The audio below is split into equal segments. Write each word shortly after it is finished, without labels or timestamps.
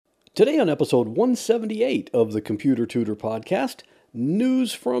Today on episode 178 of the Computer Tutor Podcast,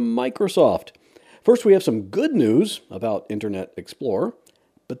 news from Microsoft. First, we have some good news about Internet Explorer,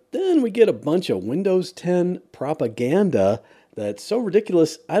 but then we get a bunch of Windows 10 propaganda that's so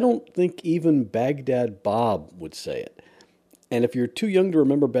ridiculous, I don't think even Baghdad Bob would say it. And if you're too young to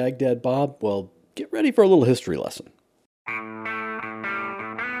remember Baghdad Bob, well, get ready for a little history lesson.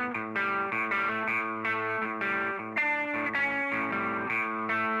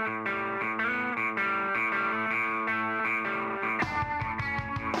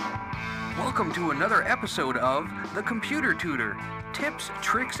 Welcome to another episode of The Computer Tutor. Tips,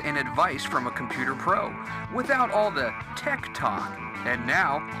 tricks, and advice from a computer pro, without all the tech talk. And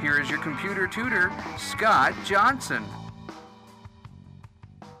now, here is your computer tutor, Scott Johnson.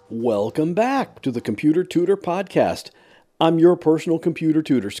 Welcome back to the Computer Tutor Podcast. I'm your personal computer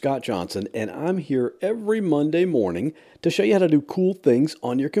tutor, Scott Johnson, and I'm here every Monday morning to show you how to do cool things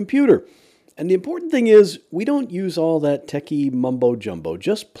on your computer. And the important thing is, we don't use all that techie mumbo-jumbo,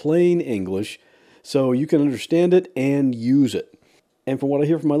 just plain English, so you can understand it and use it. And from what I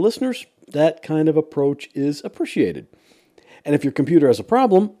hear from my listeners, that kind of approach is appreciated. And if your computer has a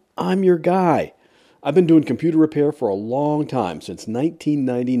problem, I'm your guy. I've been doing computer repair for a long time, since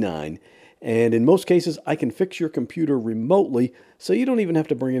 1999, and in most cases, I can fix your computer remotely, so you don't even have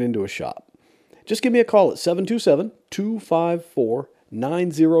to bring it into a shop. Just give me a call at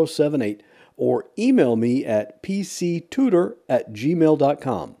 727-254-9078, or email me at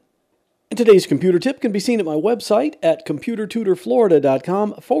pctutor@gmail.com. And today's computer tip can be seen at my website at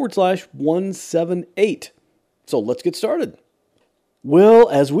computertutorflorida.com/178. So let's get started. Well,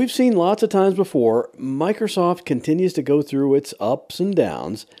 as we've seen lots of times before, Microsoft continues to go through its ups and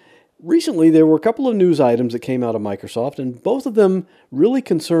downs. Recently, there were a couple of news items that came out of Microsoft, and both of them really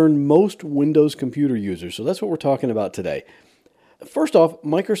concern most Windows computer users. So that's what we're talking about today. First off,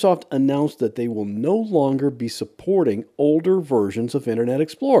 Microsoft announced that they will no longer be supporting older versions of Internet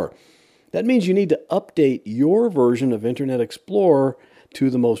Explorer. That means you need to update your version of Internet Explorer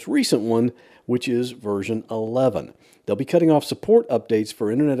to the most recent one, which is version 11. They'll be cutting off support updates for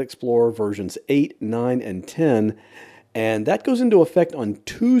Internet Explorer versions 8, 9, and 10, and that goes into effect on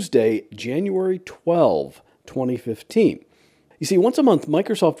Tuesday, January 12, 2015. You see, once a month,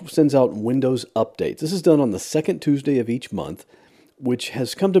 Microsoft sends out Windows updates. This is done on the second Tuesday of each month, which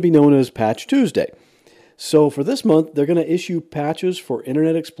has come to be known as Patch Tuesday. So for this month, they're going to issue patches for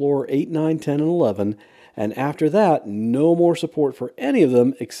Internet Explorer 8, 9, 10, and 11, and after that, no more support for any of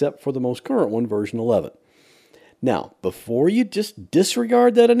them except for the most current one, version 11. Now, before you just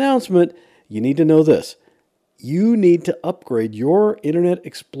disregard that announcement, you need to know this. You need to upgrade your Internet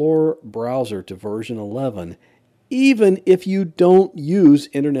Explorer browser to version 11, even if you don't use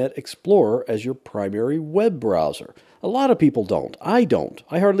Internet Explorer as your primary web browser. A lot of people don't. I don't.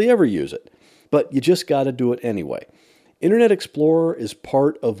 I hardly ever use it. But you just got to do it anyway. Internet Explorer is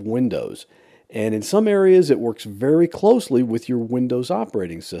part of Windows, and in some areas it works very closely with your Windows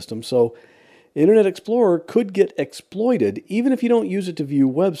operating system, so Internet Explorer could get exploited even if you don't use it to view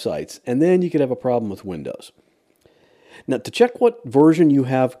websites, and then you could have a problem with Windows. Now, to check what version you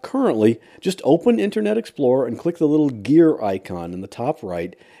have currently, just open Internet Explorer and click the little gear icon in the top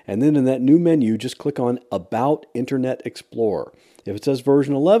right, and then in that new menu, just click on About Internet Explorer. If it says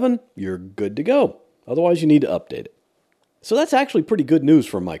version 11, you're good to go. Otherwise, you need to update it. So that's actually pretty good news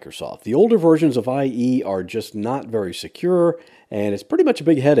for Microsoft. The older versions of IE are just not very secure, and it's pretty much a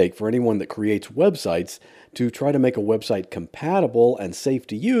big headache for anyone that creates websites to try to make a website compatible and safe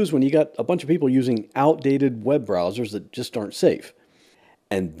to use when you got a bunch of people using outdated web browsers that just aren't safe.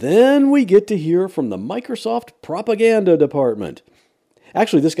 And then we get to hear from the Microsoft propaganda department.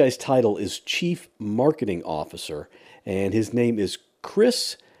 Actually, this guy's title is Chief Marketing Officer, and his name is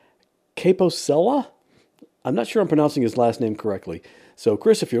Chris Caposella. I'm not sure I'm pronouncing his last name correctly. So,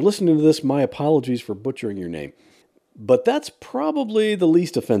 Chris, if you're listening to this, my apologies for butchering your name. But that's probably the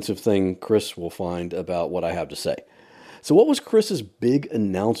least offensive thing Chris will find about what I have to say. So what was Chris's big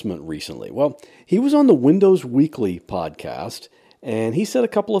announcement recently? Well, he was on the Windows Weekly podcast, and he said a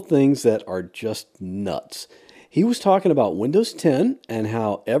couple of things that are just nuts. He was talking about Windows 10 and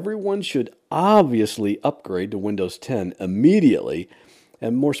how everyone should obviously upgrade to Windows 10 immediately.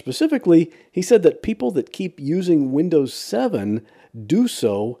 And more specifically, he said that people that keep using Windows 7 do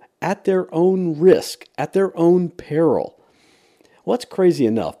so at their own risk, at their own peril. Well, that's crazy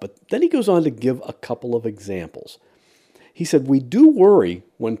enough, but then he goes on to give a couple of examples. He said, we do worry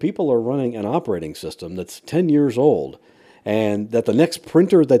when people are running an operating system that's 10 years old and that the next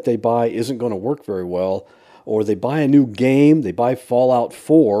printer that they buy isn't going to work very well, or they buy a new game, they buy Fallout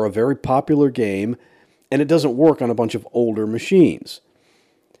 4, a very popular game, and it doesn't work on a bunch of older machines.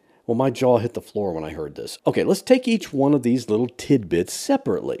 Well, my jaw hit the floor when I heard this. Okay, let's take each one of these little tidbits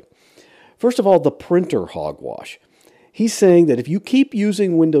separately. First of all, the printer hogwash. He's saying that if you keep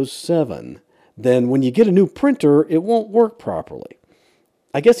using Windows 7, then when you get a new printer, it won't work properly.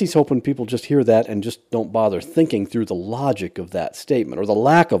 I guess he's hoping people just hear that and just don't bother thinking through the logic of that statement, or the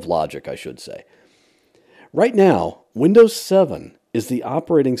lack of logic, I should say. Right now, Windows 7 is the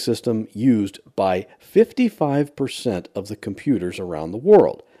operating system used by 55% of the computers around the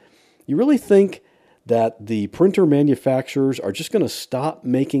world. You really think that the printer manufacturers are just going to stop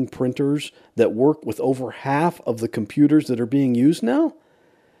making printers that work with over half of the computers that are being used now?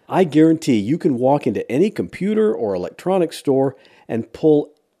 I guarantee you can walk into any computer or electronics store and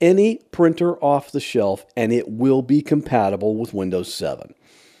pull any printer off the shelf and it will be compatible with Windows 7.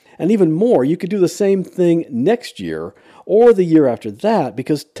 And even more, you could do the same thing next year or the year after that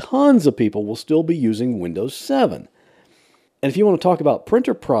because tons of people will still be using Windows 7. And if you want to talk about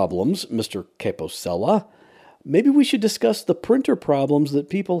printer problems, Mr. Capocella, maybe we should discuss the printer problems that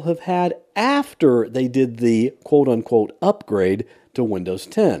people have had after they did the quote-unquote upgrade to Windows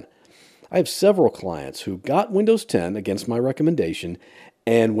 10. I have several clients who got Windows 10 against my recommendation,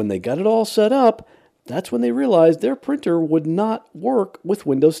 and when they got it all set up, that's when they realized their printer would not work with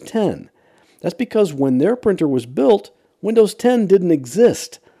Windows 10. That's because when their printer was built, Windows 10 didn't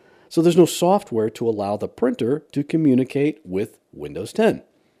exist. So there's no software to allow the printer to communicate with Windows 10.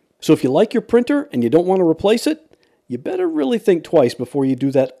 So if you like your printer and you don't want to replace it, you better really think twice before you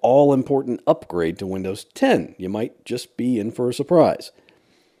do that all-important upgrade to Windows 10. You might just be in for a surprise.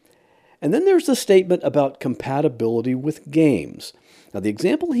 And then there's the statement about compatibility with games. Now, the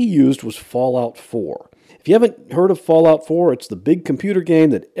example he used was Fallout 4. If you haven't heard of Fallout 4, it's the big computer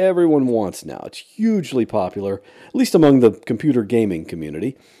game that everyone wants now. It's hugely popular, at least among the computer gaming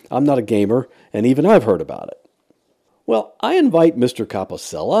community. I'm not a gamer, and even I've heard about it. Well, I invite Mr.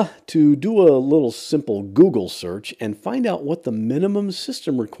 Capocella to do a little simple Google search and find out what the minimum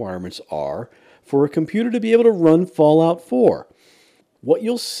system requirements are for a computer to be able to run Fallout 4. What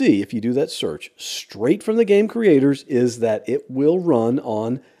you'll see if you do that search straight from the game creators is that it will run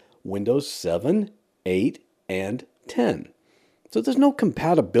on Windows 7, 8, and 10. So there's no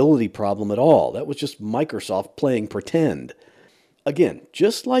compatibility problem at all. That was just Microsoft playing pretend. Again,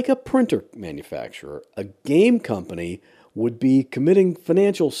 just like a printer manufacturer, a game company would be committing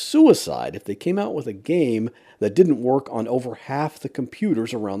financial suicide if they came out with a game that didn't work on over half the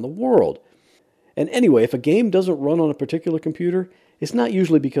computers around the world. And anyway, if a game doesn't run on a particular computer, it's not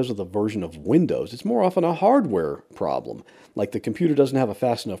usually because of the version of Windows. It's more often a hardware problem, like the computer doesn't have a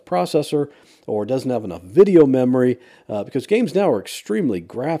fast enough processor or doesn't have enough video memory, because games now are extremely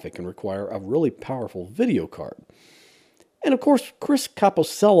graphic and require a really powerful video card. And of course, Chris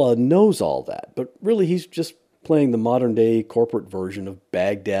Capocella knows all that, but really he's just playing the modern-day corporate version of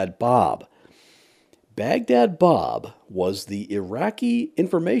Baghdad Bob. Baghdad Bob was the Iraqi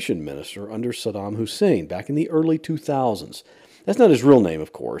information minister under Saddam Hussein back in the early 2000s. That's not his real name,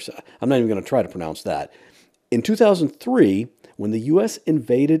 of course. I'm not even going to try to pronounce that. In 2003, when the U.S.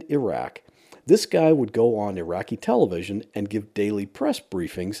 invaded Iraq, this guy would go on Iraqi television and give daily press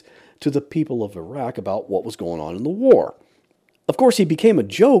briefings to the people of Iraq about what was going on in the war. Of course, he became a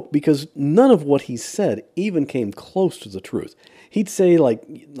joke because none of what he said even came close to the truth. He'd say like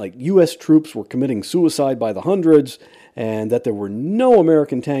U.S. troops were committing suicide by the hundreds and that there were no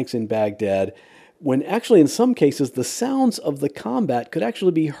American tanks in Baghdad, when actually in some cases the sounds of the combat could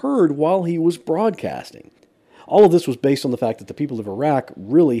actually be heard while he was broadcasting. All of this was based on the fact that the people of Iraq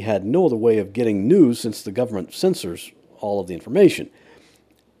really had no other way of getting news since the government censors all of the information.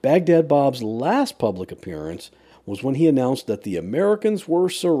 Baghdad Bob's last public appearance was when he announced that the Americans were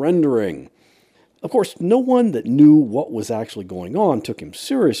surrendering. Of course, no one that knew what was actually going on took him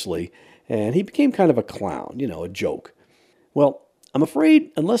seriously, and he became kind of a clown, a joke. Well, I'm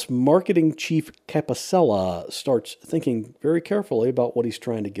afraid unless marketing chief Capocella starts thinking very carefully about what he's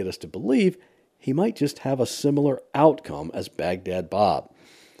trying to get us to believe, he might just have a similar outcome as Baghdad Bob.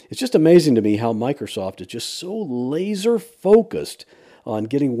 It's just amazing to me how Microsoft is just so laser focused on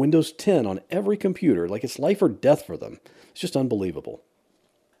getting Windows 10 on every computer, like it's life or death for them. It's just unbelievable.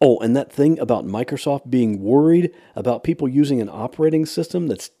 Oh, and that thing about Microsoft being worried about people using an operating system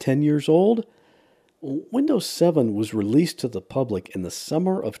that's 10 years old? Windows 7 was released to the public in the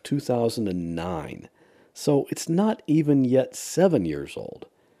summer of 2009, so it's not even yet 7 years old.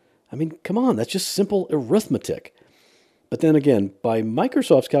 I mean, come on, that's just simple arithmetic. But then again, by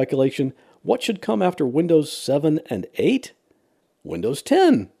Microsoft's calculation, what should come after Windows 7 and 8? Windows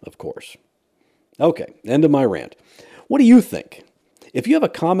 10, of course. Okay, end of my rant. What do you think? If you have a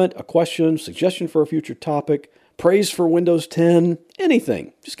comment, a question, suggestion for a future topic, praise for Windows 10,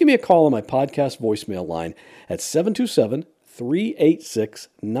 anything, just give me a call on my podcast voicemail line at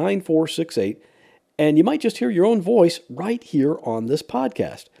 727-386-9468, and you might just hear your own voice right here on this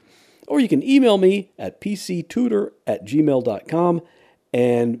podcast. Or you can email me at pctutor@gmail.com,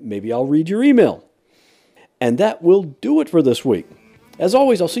 and maybe I'll read your email. And that will do it for this week. As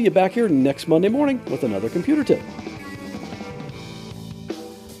always, I'll see you back here next Monday morning with another computer tip.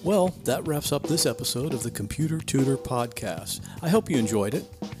 Well, that wraps up this episode of the Computer Tutor Podcast. I hope you enjoyed it.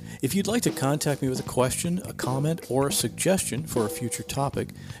 If you'd like to contact me with a question, a comment, or a suggestion for a future topic,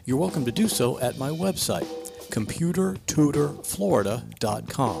 you're welcome to do so at my website,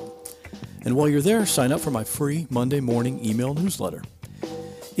 computertutorflorida.com. And while you're there, sign up for my free Monday morning email newsletter.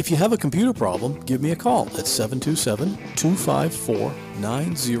 If you have a computer problem, give me a call at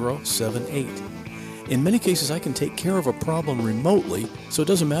 727-254-9078. In many cases, I can take care of a problem remotely, so it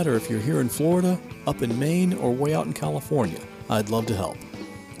doesn't matter if you're here in Florida, up in Maine, or way out in California. I'd love to help.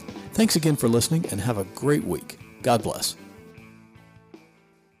 Thanks again for listening, and have a great week. God bless.